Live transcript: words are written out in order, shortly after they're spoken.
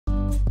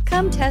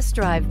Come test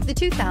drive the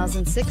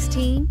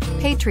 2016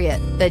 Patriot.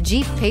 The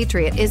Jeep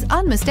Patriot is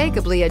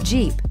unmistakably a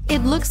Jeep. It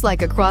looks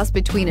like a cross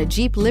between a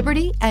Jeep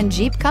Liberty and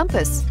Jeep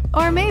Compass,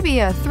 or maybe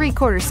a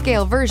 3/4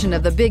 scale version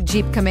of the big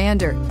Jeep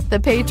Commander. The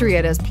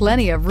Patriot has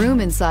plenty of room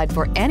inside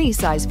for any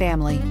size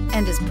family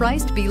and is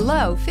priced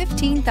below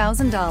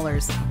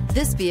 $15,000.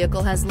 This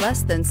vehicle has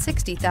less than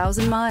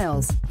 60,000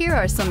 miles. Here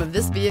are some of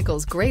this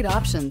vehicle's great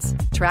options: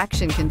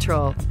 traction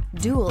control,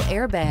 dual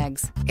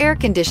airbags, air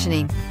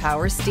conditioning,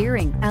 power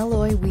steering,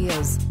 alloy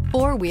wheels,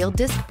 4-wheel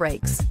disc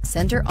brakes,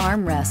 center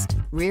armrest,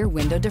 rear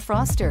window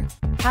defroster,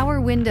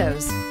 power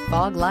windows,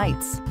 fog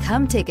lights.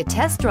 Come take a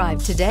test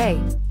drive today.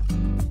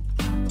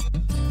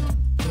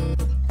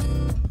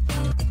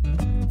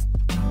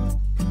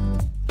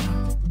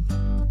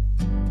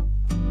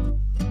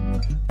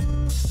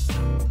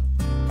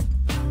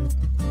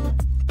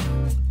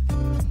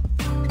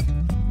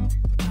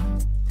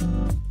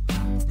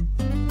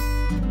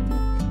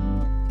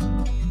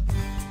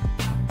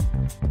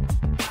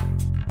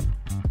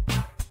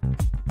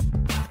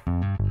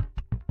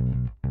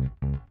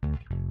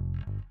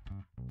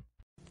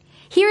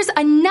 Here's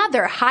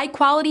another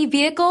high-quality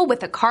vehicle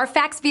with a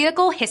CARFAX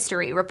Vehicle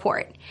History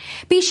Report.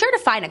 Be sure to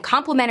find a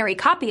complimentary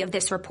copy of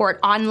this report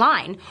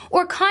online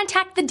or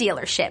contact the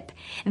dealership.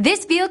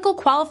 This vehicle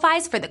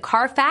qualifies for the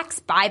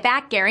CARFAX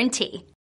Buyback Guarantee.